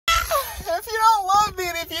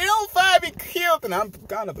something. I'm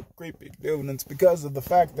kind of a creepy dude, and it's because of the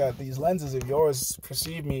fact that these lenses of yours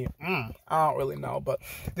perceive me. I don't really know, but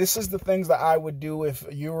this is the things that I would do if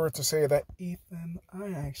you were to say that, Ethan, I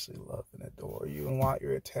actually love and adore you and want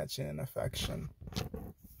your attention and affection.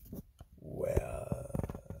 Well,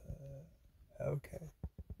 okay.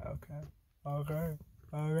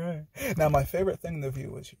 Now, my favorite thing to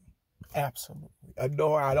view is you. Absolutely.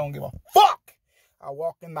 Adore. I don't give a fuck. I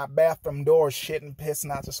walk in my bathroom door, shit and piss,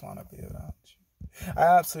 and I just want to be around you.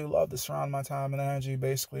 I absolutely love to surround my time and energy,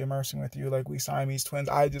 basically immersing with you like we Siamese twins.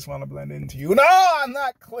 I just want to blend into you. No, I'm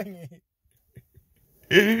not clingy.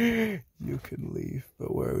 You can leave,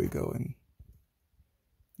 but where are we going?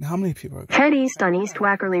 How many people are going? Head east on East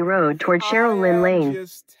Wackerly Road toward Cheryl Lynn Lane. I'm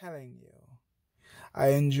just telling you.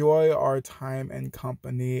 I enjoy our time and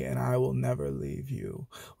company, and I will never leave you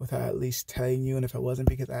without at least telling you. And if it wasn't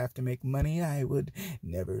because I have to make money, I would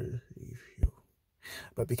never leave you.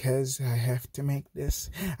 But because I have to make this,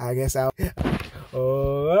 I guess I'll be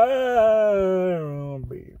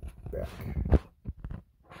back.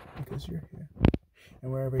 Because you're here.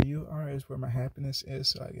 And wherever you are is where my happiness is.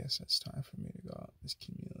 So I guess it's time for me to go out in this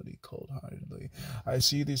community cold-heartedly. I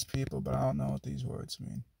see these people, but I don't know what these words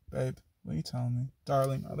mean. Babe, what are you telling me?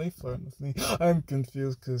 Darling, are they flirting with me? I'm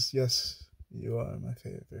confused because, yes, you are my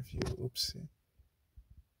favorite few. Oopsie.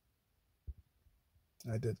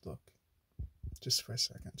 I did look. Just for a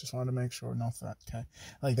second. Just wanted to make sure. No threat, okay?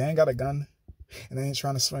 Like, they ain't got a gun. And they ain't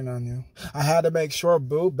trying to swing on you. I had to make sure,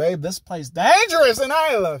 boo, babe, this place dangerous and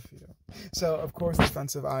I love you. So, of course,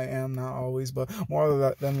 defensive I am, not always, but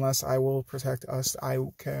more than less, I will protect us. I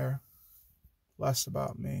care less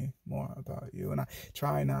about me, more about you. And I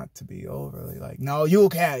try not to be overly like, no, you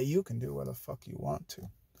can't. You can do what the fuck you want to.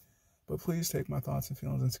 But please take my thoughts and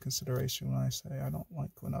feelings into consideration when I say I don't like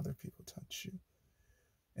when other people touch you.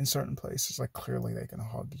 In certain places, like clearly they can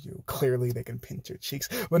hug you. Clearly they can pinch your cheeks.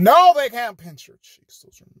 But no, they can't pinch your cheeks.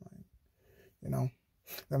 Those are mine. You know?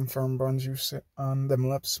 Them firm buns you sit on, them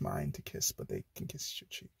lips mine to kiss, but they can kiss your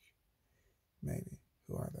cheek. Maybe.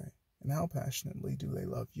 Who are they? And how passionately do they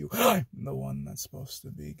love you? I'm the one that's supposed to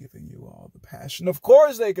be giving you all the passion. Of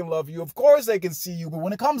course they can love you. Of course they can see you. But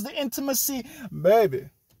when it comes to intimacy, baby,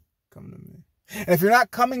 come to me. And if you're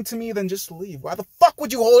not coming to me, then just leave. Why the fuck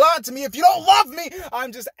would you hold on to me if you don't love me?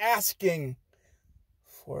 I'm just asking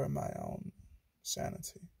for my own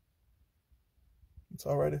sanity. It's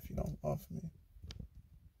alright if you don't love me.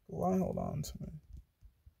 But why hold on to me?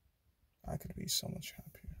 I could be so much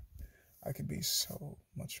happier. I could be so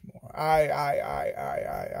much more.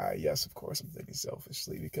 Yes, of course, I'm thinking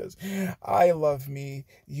selfishly because I love me,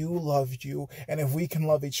 you love you, and if we can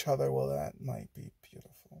love each other, well, that might be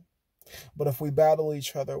beautiful. But if we battle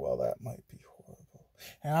each other, well, that might be horrible.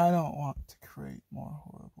 And I don't want to create more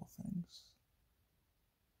horrible things.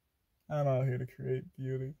 I'm out here to create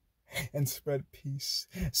beauty and spread peace.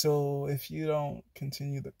 So if you don't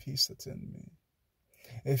continue the peace that's in me,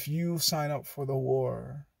 if you sign up for the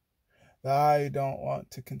war that I don't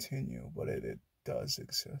want to continue, but it does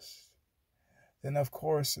exist, then of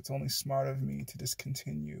course it's only smart of me to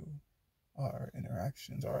discontinue our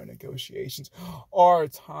interactions, our negotiations, our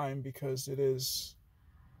time, because it is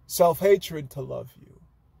self-hatred to love you.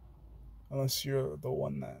 Unless you're the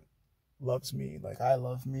one that loves me like I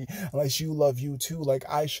love me. Unless you love you too, like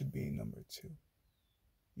I should be number two.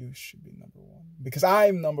 You should be number one. Because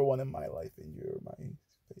I'm number one in my life and you're my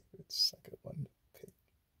favorite second one to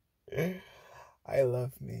pick. I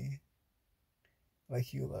love me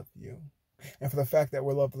like you love you. And for the fact that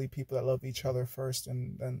we're lovely people that love each other first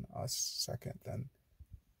and then us second, then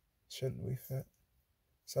shouldn't we fit?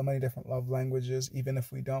 So many different love languages. Even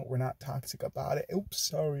if we don't, we're not toxic about it. Oops,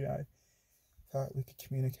 sorry, I thought we could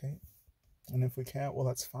communicate. And if we can't, well,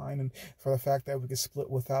 that's fine. And for the fact that we could split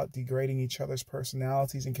without degrading each other's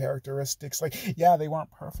personalities and characteristics. Like, yeah, they weren't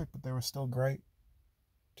perfect, but they were still great.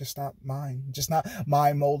 Just not mine. Just not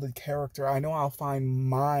my molded character. I know I'll find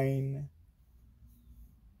mine.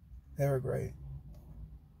 They were great.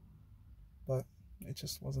 But it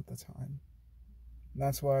just wasn't the time. And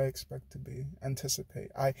that's what I expect to be. Anticipate.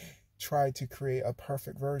 I try to create a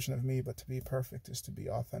perfect version of me, but to be perfect is to be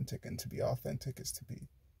authentic, and to be authentic is to be.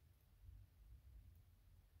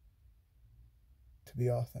 To be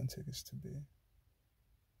authentic is to be.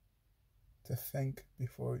 To think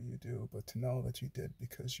before you do, but to know that you did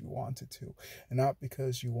because you wanted to, and not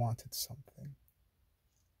because you wanted something.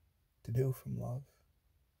 To do from love.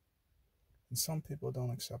 And some people don't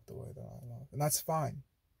accept the way that I love, and that's fine.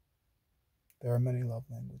 There are many love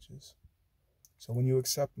languages. So when you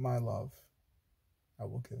accept my love, I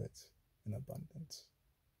will give it in abundance.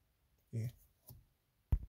 Yeah.